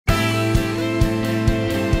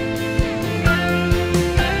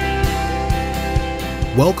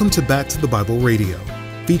Welcome to Back to the Bible Radio,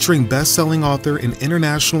 featuring best-selling author and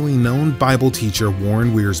internationally known Bible teacher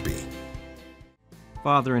Warren Wiersbe.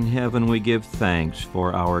 Father in heaven, we give thanks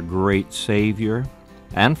for our great Savior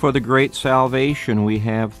and for the great salvation we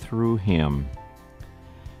have through Him.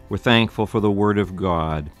 We're thankful for the Word of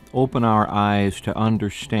God. Open our eyes to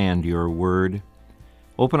understand your Word.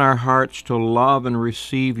 Open our hearts to love and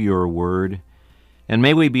receive your Word. And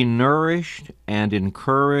may we be nourished and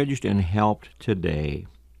encouraged and helped today.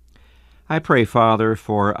 I pray, Father,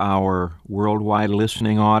 for our worldwide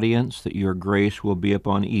listening audience, that your grace will be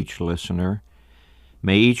upon each listener.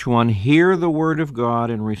 May each one hear the Word of God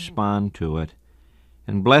and respond to it,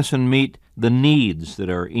 and bless and meet the needs that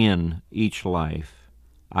are in each life.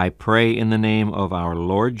 I pray in the name of our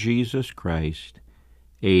Lord Jesus Christ.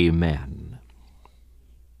 Amen.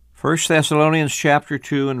 1 Thessalonians chapter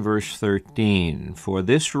 2 and verse 13. For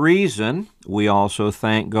this reason we also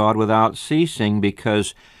thank God without ceasing,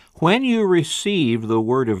 because when you received the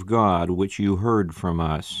word of God which you heard from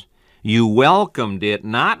us, you welcomed it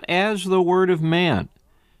not as the word of man,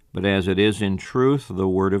 but as it is in truth the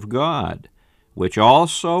word of God, which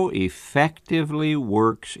also effectively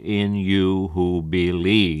works in you who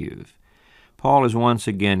believe. Paul is once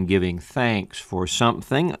again giving thanks for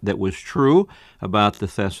something that was true about the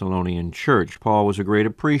Thessalonian church. Paul was a great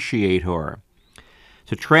appreciator.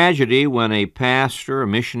 It's a tragedy when a pastor, a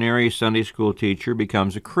missionary, Sunday school teacher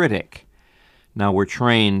becomes a critic. Now we're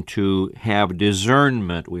trained to have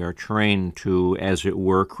discernment. We are trained to, as it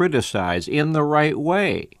were, criticize in the right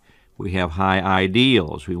way. We have high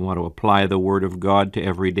ideals. We want to apply the Word of God to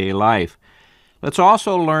everyday life. Let's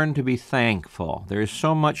also learn to be thankful. There is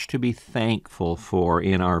so much to be thankful for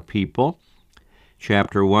in our people.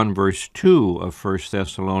 Chapter 1, verse 2 of 1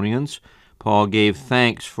 Thessalonians, Paul gave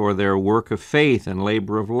thanks for their work of faith and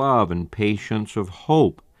labor of love and patience of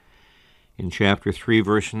hope. In chapter 3,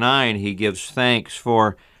 verse 9, he gives thanks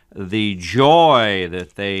for the joy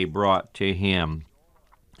that they brought to him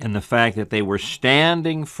and the fact that they were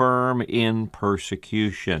standing firm in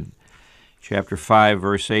persecution. Chapter 5,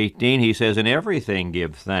 verse 18, he says, "In everything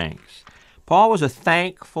give thanks." Paul was a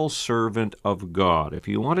thankful servant of God. If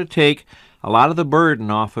you want to take a lot of the burden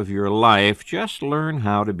off of your life, just learn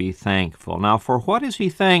how to be thankful. Now, for what is he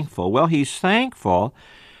thankful? Well, he's thankful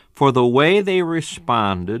for the way they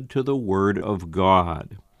responded to the Word of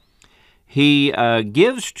God. He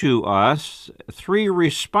gives to us three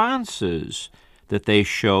responses that they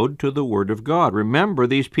showed to the Word of God. Remember,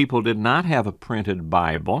 these people did not have a printed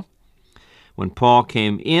Bible. When Paul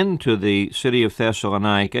came into the city of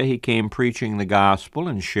Thessalonica, he came preaching the gospel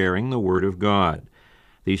and sharing the Word of God.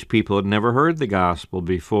 These people had never heard the gospel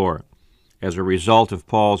before. As a result of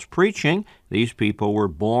Paul's preaching, these people were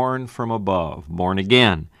born from above, born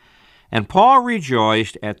again. And Paul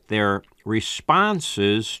rejoiced at their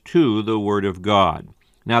responses to the Word of God.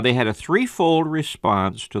 Now, they had a threefold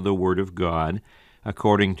response to the Word of God,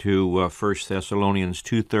 according to 1 Thessalonians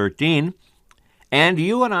 2:13. And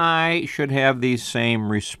you and I should have these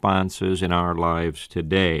same responses in our lives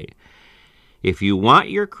today. If you want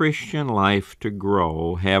your Christian life to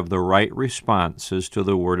grow, have the right responses to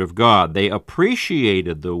the Word of God. They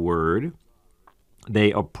appreciated the Word,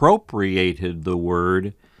 they appropriated the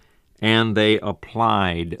Word, and they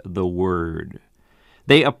applied the Word.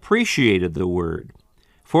 They appreciated the Word.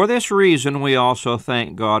 For this reason, we also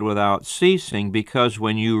thank God without ceasing, because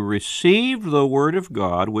when you received the Word of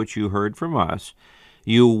God, which you heard from us,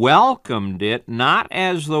 you welcomed it not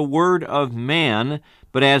as the word of man,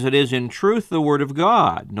 but as it is in truth the Word of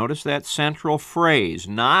God. Notice that central phrase,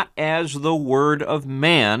 not as the word of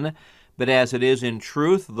man, but as it is in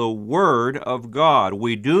truth the Word of God.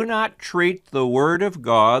 We do not treat the Word of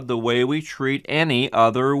God the way we treat any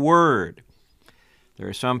other word. There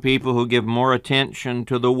are some people who give more attention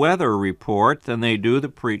to the weather report than they do the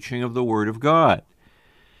preaching of the Word of God.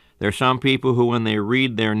 There are some people who, when they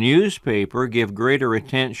read their newspaper, give greater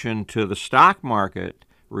attention to the stock market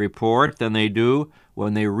report than they do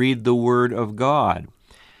when they read the Word of God.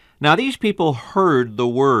 Now, these people heard the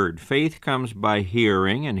Word. Faith comes by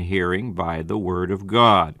hearing, and hearing by the Word of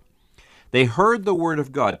God. They heard the Word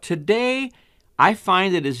of God. Today, I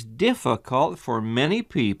find it is difficult for many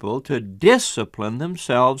people to discipline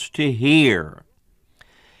themselves to hear.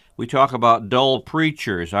 We talk about dull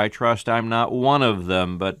preachers. I trust I'm not one of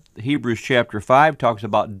them, but Hebrews chapter 5 talks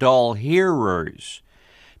about dull hearers,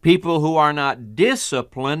 people who are not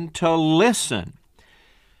disciplined to listen.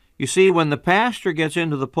 You see, when the pastor gets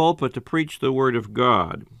into the pulpit to preach the Word of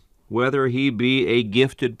God, whether he be a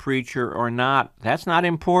gifted preacher or not, that's not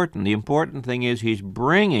important. The important thing is he's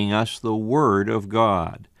bringing us the Word of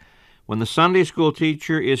God. When the Sunday school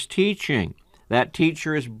teacher is teaching, That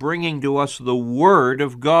teacher is bringing to us the Word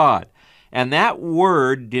of God. And that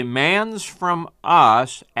Word demands from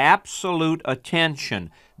us absolute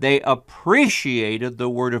attention. They appreciated the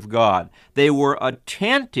Word of God. They were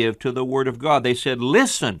attentive to the Word of God. They said,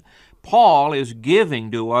 listen, Paul is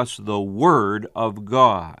giving to us the Word of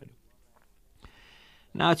God.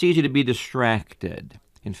 Now, it's easy to be distracted.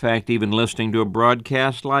 In fact, even listening to a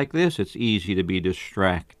broadcast like this, it's easy to be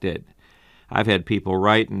distracted. I've had people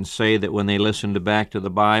write and say that when they listen to Back to the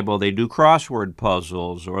Bible, they do crossword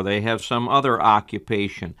puzzles or they have some other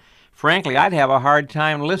occupation. Frankly, I'd have a hard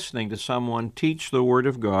time listening to someone teach the Word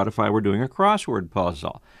of God if I were doing a crossword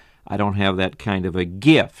puzzle. I don't have that kind of a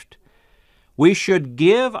gift. We should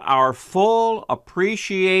give our full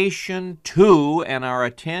appreciation to and our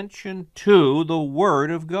attention to the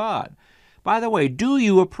Word of God. By the way, do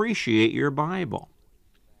you appreciate your Bible?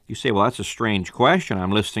 You say, well, that's a strange question.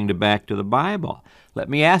 I'm listening to Back to the Bible. Let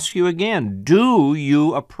me ask you again, do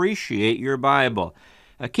you appreciate your Bible?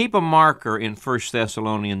 Keep a marker in 1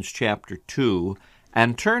 Thessalonians chapter 2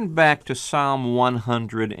 and turn back to Psalm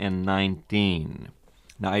 119.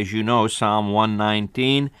 Now, as you know, Psalm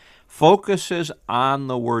 119 focuses on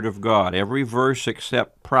the Word of God. Every verse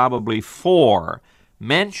except probably 4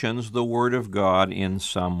 mentions the Word of God in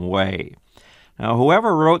some way. Now,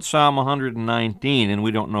 whoever wrote Psalm 119, and we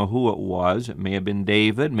don't know who it was, it may have been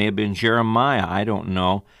David, may have been Jeremiah, I don't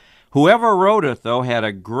know. Whoever wrote it, though, had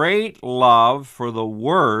a great love for the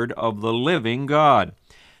Word of the living God.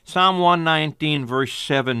 Psalm 119, verse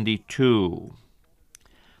 72.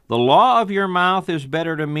 The law of your mouth is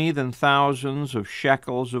better to me than thousands of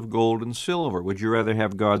shekels of gold and silver. Would you rather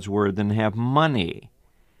have God's Word than have money?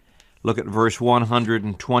 Look at verse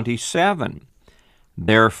 127.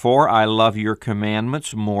 Therefore I love your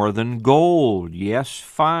commandments more than gold, yes,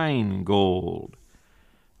 fine gold.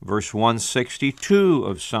 Verse 162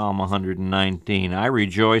 of Psalm 119, I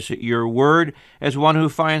rejoice at your word as one who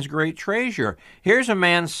finds great treasure. Here's a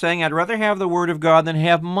man saying, I'd rather have the Word of God than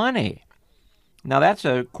have money. Now that's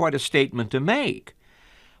quite a statement to make.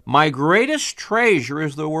 My greatest treasure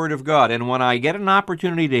is the Word of God, and when I get an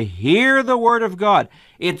opportunity to hear the Word of God,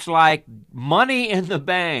 it's like money in the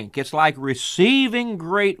bank. It's like receiving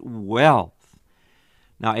great wealth.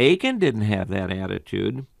 Now, Achan didn't have that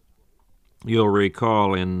attitude. You'll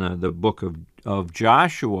recall in the book of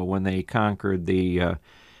Joshua, when they conquered the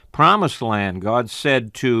Promised Land, God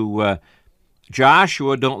said to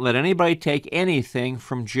Joshua, don't let anybody take anything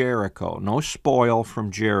from Jericho. No spoil from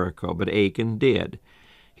Jericho, but Achan did.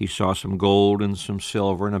 He saw some gold and some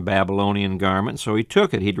silver and a Babylonian garment, so he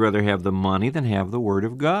took it. He'd rather have the money than have the Word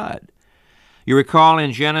of God. You recall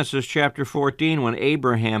in Genesis chapter 14 when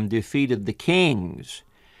Abraham defeated the kings.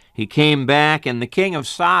 He came back, and the king of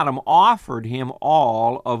Sodom offered him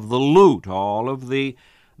all of the loot, all of the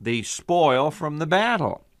spoil from the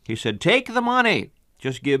battle. He said, take the money,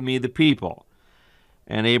 just give me the people.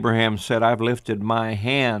 And Abraham said, I've lifted my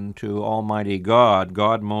hand to Almighty God,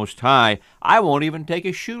 God Most High. I won't even take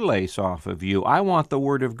a shoelace off of you. I want the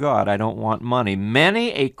Word of God. I don't want money.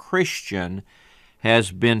 Many a Christian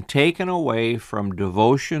has been taken away from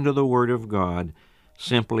devotion to the Word of God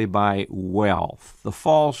simply by wealth, the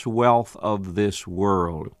false wealth of this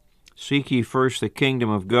world. Seek ye first the kingdom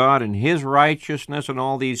of God and His righteousness, and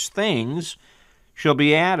all these things shall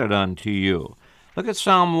be added unto you. Look at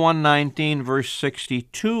Psalm 119, verse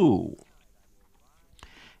 62.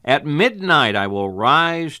 At midnight I will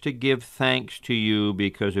rise to give thanks to you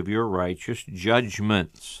because of your righteous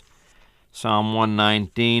judgments. Psalm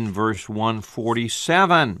 119, verse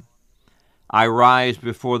 147. I rise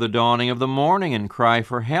before the dawning of the morning and cry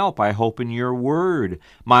for help. I hope in your word.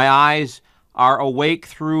 My eyes are awake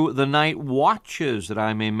through the night watches that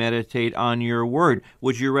I may meditate on your word.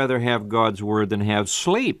 Would you rather have God's word than have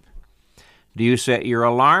sleep? Do you set your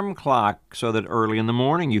alarm clock so that early in the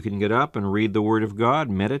morning you can get up and read the Word of God,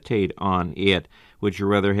 meditate on it? Would you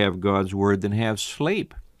rather have God's Word than have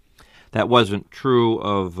sleep? That wasn't true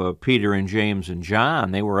of Peter and James and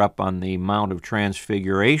John. They were up on the Mount of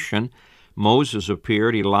Transfiguration. Moses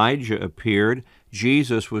appeared, Elijah appeared,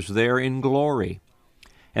 Jesus was there in glory.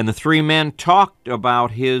 And the three men talked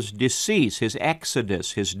about his decease, his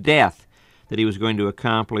exodus, his death that he was going to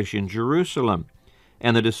accomplish in Jerusalem.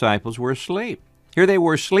 And the disciples were asleep. Here they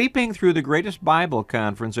were sleeping through the greatest Bible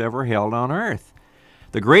conference ever held on earth.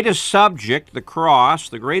 The greatest subject, the cross,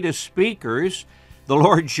 the greatest speakers, the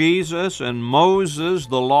Lord Jesus and Moses,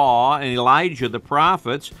 the law, and Elijah, the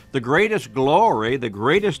prophets, the greatest glory, the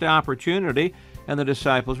greatest opportunity, and the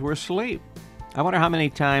disciples were asleep. I wonder how many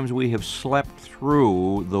times we have slept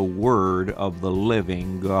through the Word of the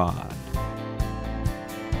living God.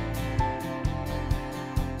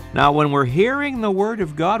 Now, when we're hearing the Word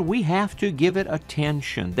of God, we have to give it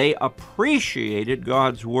attention. They appreciated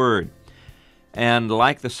God's Word. And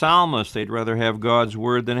like the psalmist, they'd rather have God's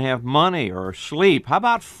Word than have money or sleep. How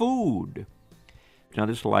about food? Now,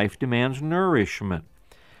 this life demands nourishment.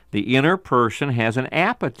 The inner person has an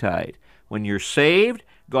appetite. When you're saved,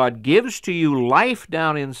 God gives to you life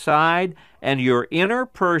down inside, and your inner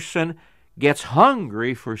person gets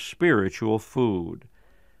hungry for spiritual food.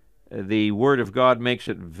 The Word of God makes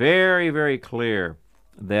it very, very clear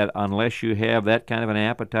that unless you have that kind of an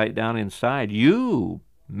appetite down inside, you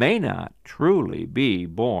may not truly be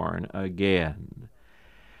born again.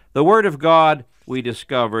 The Word of God, we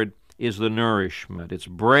discovered, is the nourishment. It's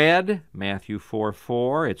bread, Matthew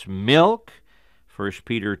 4:4. It's milk, 1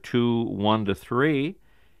 Peter 2:1-3.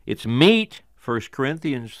 It's meat, 1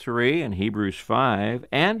 Corinthians 3 and Hebrews 5.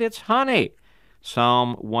 And it's honey,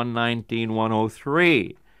 Psalm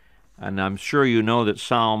 119:103. And I'm sure you know that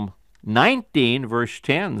Psalm 19, verse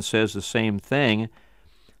 10 says the same thing.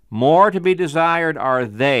 More to be desired are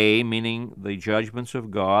they, meaning the judgments of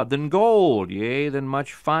God, than gold, yea, than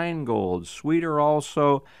much fine gold, sweeter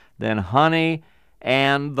also than honey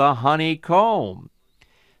and the honeycomb.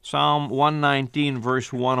 Psalm 119,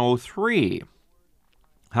 verse 103.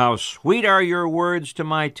 How sweet are your words to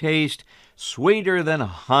my taste, sweeter than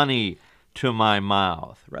honey to my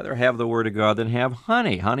mouth. Rather have the Word of God than have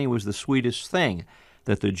honey. Honey was the sweetest thing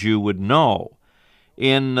that the Jew would know.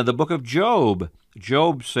 In the book of Job,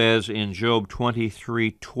 Job says in Job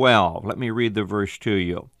 23:12, let me read the verse to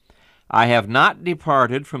you. I have not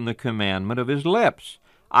departed from the commandment of his lips.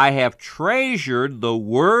 I have treasured the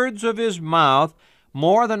words of his mouth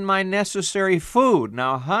more than my necessary food.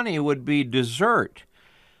 Now, honey would be dessert.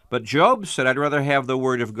 But Job said, I'd rather have the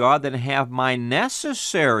Word of God than have my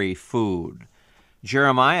necessary food.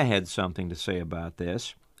 Jeremiah had something to say about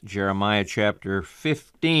this. Jeremiah chapter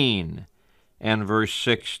 15 and verse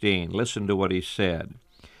 16. Listen to what he said.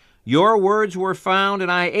 Your words were found,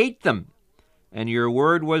 and I ate them, and your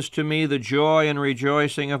word was to me the joy and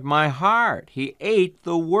rejoicing of my heart. He ate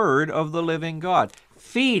the Word of the living God,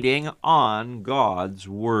 feeding on God's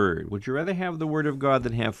Word. Would you rather have the Word of God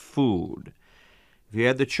than have food? If you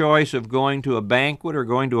had the choice of going to a banquet or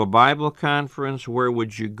going to a Bible conference, where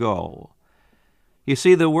would you go? You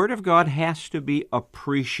see, the Word of God has to be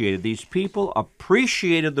appreciated. These people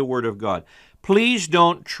appreciated the Word of God. Please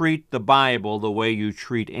don't treat the Bible the way you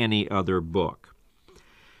treat any other book.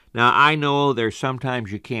 Now, I know there's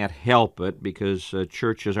sometimes you can't help it because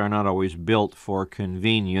churches are not always built for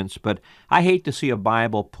convenience, but I hate to see a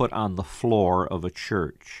Bible put on the floor of a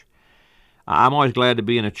church. I'm always glad to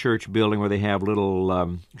be in a church building where they have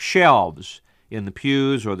little shelves in the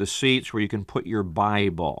pews or the seats where you can put your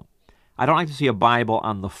Bible. I don't like to see a Bible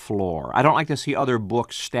on the floor. I don't like to see other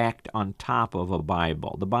books stacked on top of a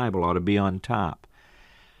Bible. The Bible ought to be on top.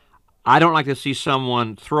 I don't like to see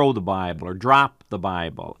someone throw the Bible or drop the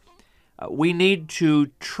Bible. We need to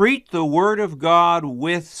treat the Word of God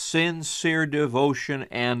with sincere devotion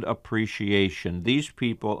and appreciation. These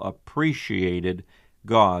people appreciated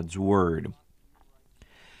God's Word.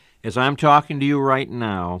 As I'm talking to you right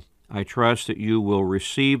now, I trust that you will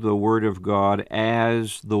receive the Word of God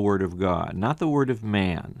as the Word of God, not the Word of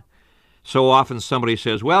man. So often somebody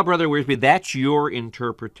says, well, Brother Wiersbe, that's your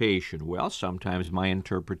interpretation. Well, sometimes my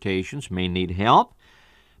interpretations may need help,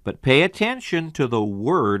 but pay attention to the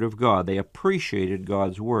Word of God. They appreciated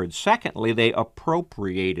God's Word. Secondly, they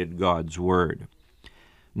appropriated God's Word.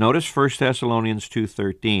 Notice 1 Thessalonians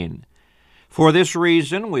 2:13. For this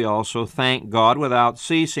reason, we also thank God without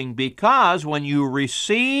ceasing, because when you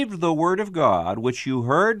received the Word of God, which you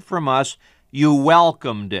heard from us, you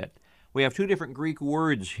welcomed it. We have two different Greek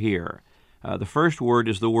words here. The first word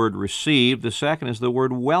is the word received. The second is the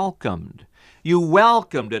word welcomed. You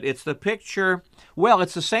welcomed it. It's the picture, well,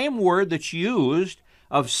 it's the same word that's used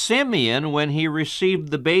of Simeon when he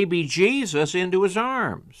received the baby Jesus into his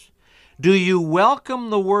arms. Do you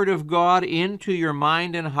welcome the Word of God into your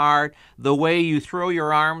mind and heart the way you throw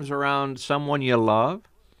your arms around someone you love?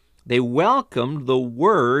 They welcomed the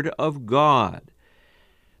Word of God.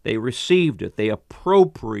 They received it. They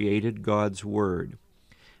appropriated God's Word.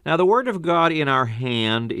 Now, the Word of God in our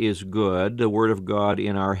hand is good. The Word of God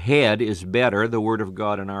in our head is better. The Word of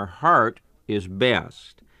God in our heart is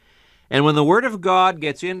best. And when the Word of God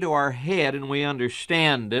gets into our head and we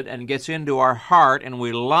understand it and gets into our heart and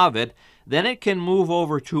we love it, then it can move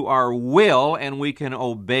over to our will and we can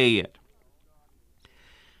obey it.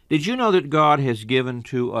 Did you know that God has given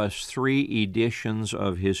to us 3 editions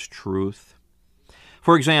of His truth?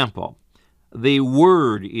 For example, The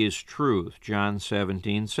Word is truth. John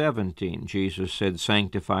 17:17. Jesus said,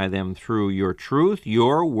 sanctify them through your truth.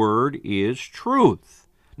 Your word is truth.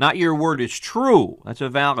 Not your word is true. That's a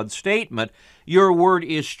valid statement. Your word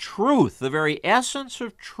is truth. The very essence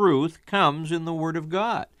of truth comes in the Word of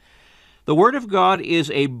God. The Word of God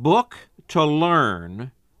is a book to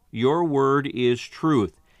learn. Your word is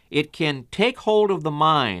truth. It can take hold of the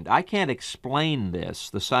mind. I can't explain this.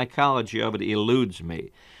 The psychology of it eludes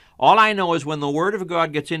me. All I know is when the Word of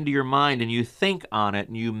God gets into your mind and you think on it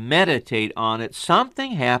and you meditate on it,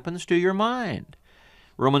 something happens to your mind.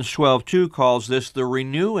 Romans 12:2 calls this the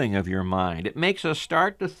renewing of your mind. It makes us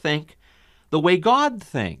start to think the way God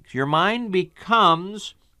thinks. Your mind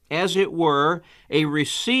becomes, as it were, a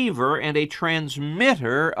receiver and a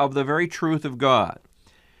transmitter of the very truth of God.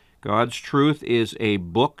 God's truth is a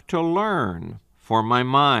book to learn for my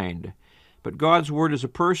mind, but God's Word is a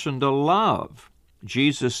person to love.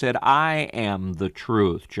 Jesus said, I am the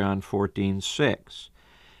truth, John 14:6.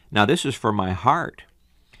 Now this is for my heart.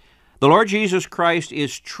 The Lord Jesus Christ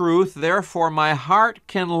is truth, therefore my heart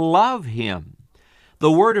can love Him.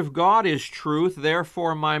 The Word of God is truth,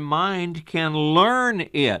 therefore my mind can learn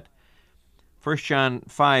it. 1 John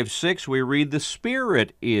 5:6, we read, the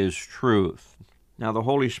Spirit is truth. Now the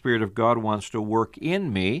Holy Spirit of God wants to work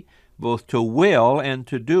in me, both to will and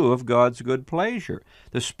to do of God's good pleasure.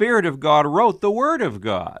 The Spirit of God wrote the Word of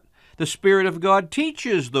God. The Spirit of God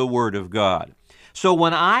teaches the Word of God. So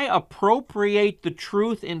when I appropriate the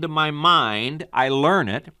truth into my mind, I learn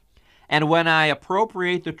it. And when I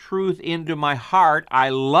appropriate the truth into my heart, I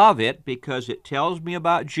love it because it tells me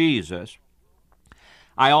about Jesus.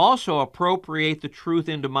 I also appropriate the truth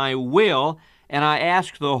into my will, and I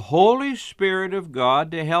ask the Holy Spirit of God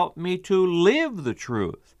to help me to live the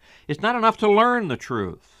truth. It's not enough to learn the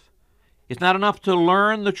truth. It's not enough to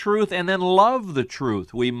learn the truth and then love the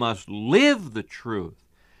truth. We must live the truth.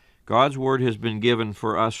 God's Word has been given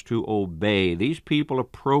for us to obey. These people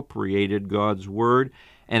appropriated God's Word,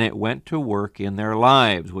 and it went to work in their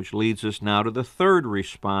lives, which leads us now to the third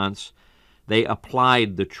response. They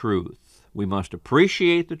applied the truth. We must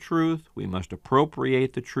appreciate the truth, we must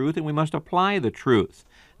appropriate the truth, and we must apply the truth.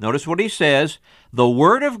 Notice what he says, the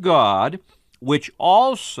Word of God, which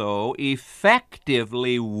also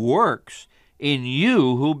effectively works in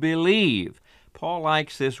you who believe. Paul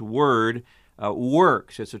likes this word,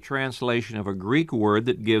 works. It's a translation of a Greek word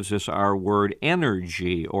that gives us our word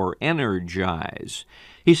energy or energize.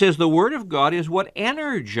 He says the Word of God is what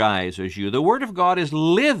energizes you. The Word of God is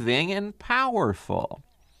living and powerful.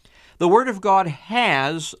 The Word of God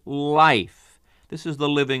has life. This is the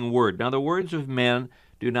living Word. Now, the words of men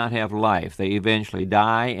do not have life. They eventually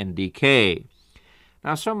die and decay.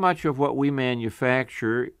 Now, so much of what we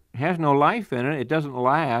manufacture has no life in it. It doesn't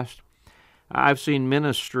last. I've seen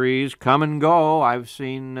ministries come and go. I've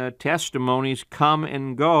seen testimonies come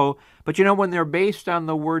and go. But you know, when they're based on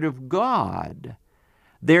the Word of God,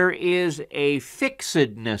 there is a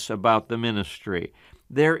fixedness about the ministry.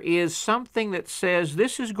 There is something that says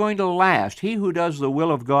this is going to last. He who does the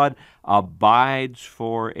will of God abides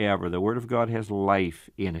forever. The Word of God has life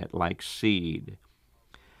in it, like seed.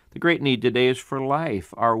 The great need today is for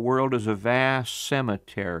life. Our world is a vast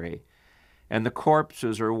cemetery, and the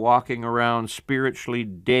corpses are walking around spiritually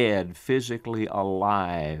dead, physically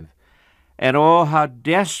alive. And oh, how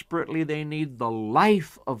desperately they need the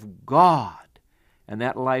life of God. And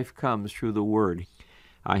that life comes through the Word.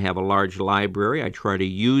 I have a large library. I try to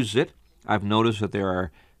use it. I've noticed that there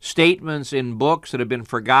are statements in books that have been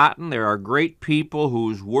forgotten. There are great people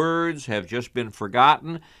whose words have just been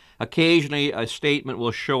forgotten. Occasionally, a statement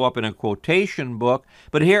will show up in a quotation book.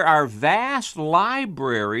 But here are vast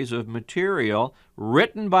libraries of material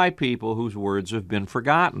written by people whose words have been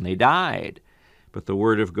forgotten. They died. But the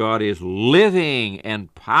Word of God is living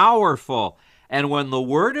and powerful. And when the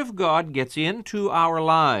Word of God gets into our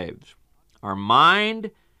lives, our mind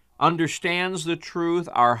understands the truth,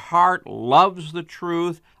 our heart loves the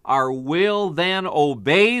truth, our will then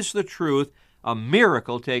obeys the truth, a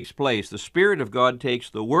miracle takes place. The Spirit of God takes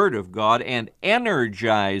the Word of God and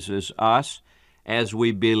energizes us as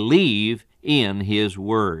we believe in His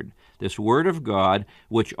Word. This Word of God,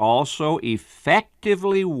 which also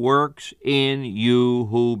effectively works in you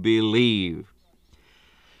who believe.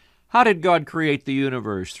 How did God create the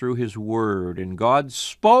universe? Through His Word. And God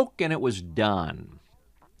spoke, and it was done.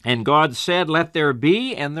 And God said, let there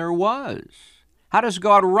be, and there was. How does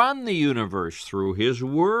God run the universe? Through His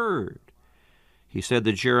Word. He said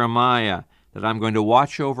to Jeremiah that I'm going to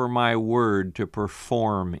watch over my Word to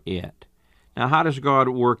perform it. Now, how does God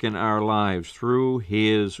work in our lives? Through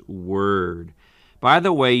His Word. By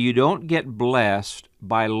the way, you don't get blessed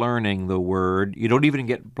by learning the Word. You don't even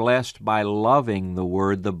get blessed by loving the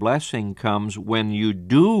Word. The blessing comes when you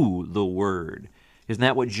do the Word. Isn't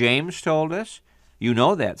that what James told us? You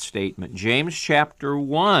know that statement. James chapter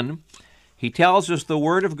 1, he tells us the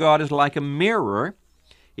Word of God is like a mirror.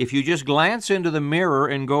 If you just glance into the mirror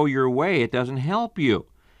and go your way, it doesn't help you.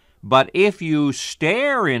 But if you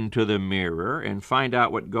stare into the mirror and find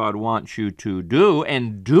out what God wants you to do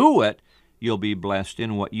and do it, you'll be blessed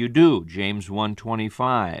in what you do. James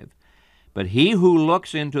 1:25. But he who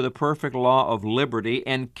looks into the perfect law of liberty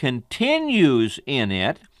and continues in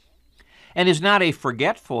it, and is not a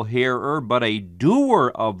forgetful hearer, but a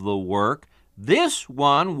doer of the work, this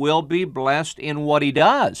one will be blessed in what he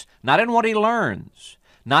does, not in what he learns,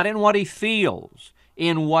 not in what he feels,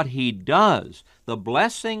 in what he does. The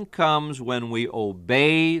blessing comes when we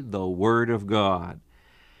obey the Word of God.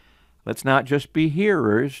 Let's not just be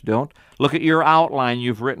hearers. Don't look at your outline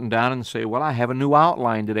you've written down and say, well, I have a new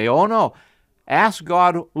outline today. Oh, no. Ask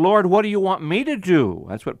God, Lord, what do you want me to do?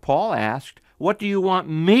 That's what Paul asked. What do you want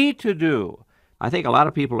me to do? I think a lot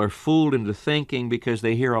of people are fooled into thinking because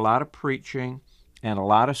they hear a lot of preaching and a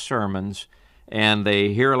lot of sermons, and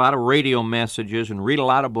they hear a lot of radio messages and read a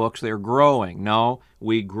lot of books, they're growing. No,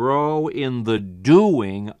 we grow in the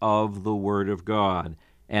doing of the Word of God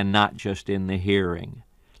and not just in the hearing.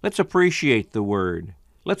 Let's appreciate the Word.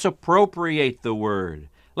 Let's appropriate the Word.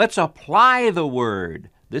 Let's apply the Word.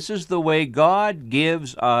 This is the way God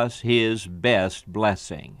gives us His best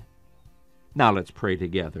blessing. Now let's pray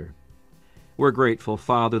together. We're grateful,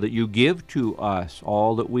 Father, that you give to us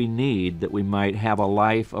all that we need, that we might have a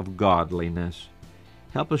life of godliness.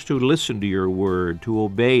 Help us to listen to your word, to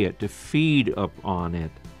obey it, to feed upon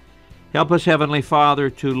it. Help us, Heavenly Father,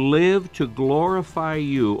 to live to glorify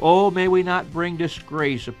you. Oh, may we not bring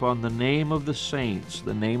disgrace upon the name of the saints,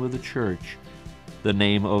 the name of the church, the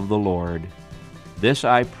name of the Lord. This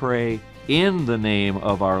I pray in the name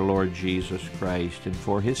of our Lord Jesus Christ, and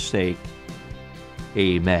for his sake,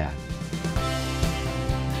 amen.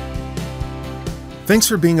 Thanks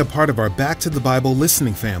for being a part of our Back to the Bible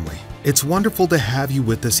listening family. It's wonderful to have you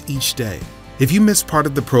with us each day. If you missed part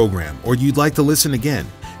of the program or you'd like to listen again,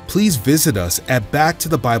 please visit us at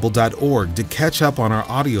backtothebible.org to catch up on our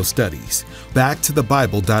audio studies,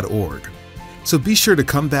 backtothebible.org. So be sure to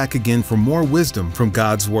come back again for more wisdom from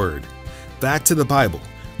God's Word. Back to the Bible,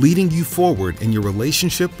 leading you forward in your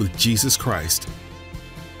relationship with Jesus Christ.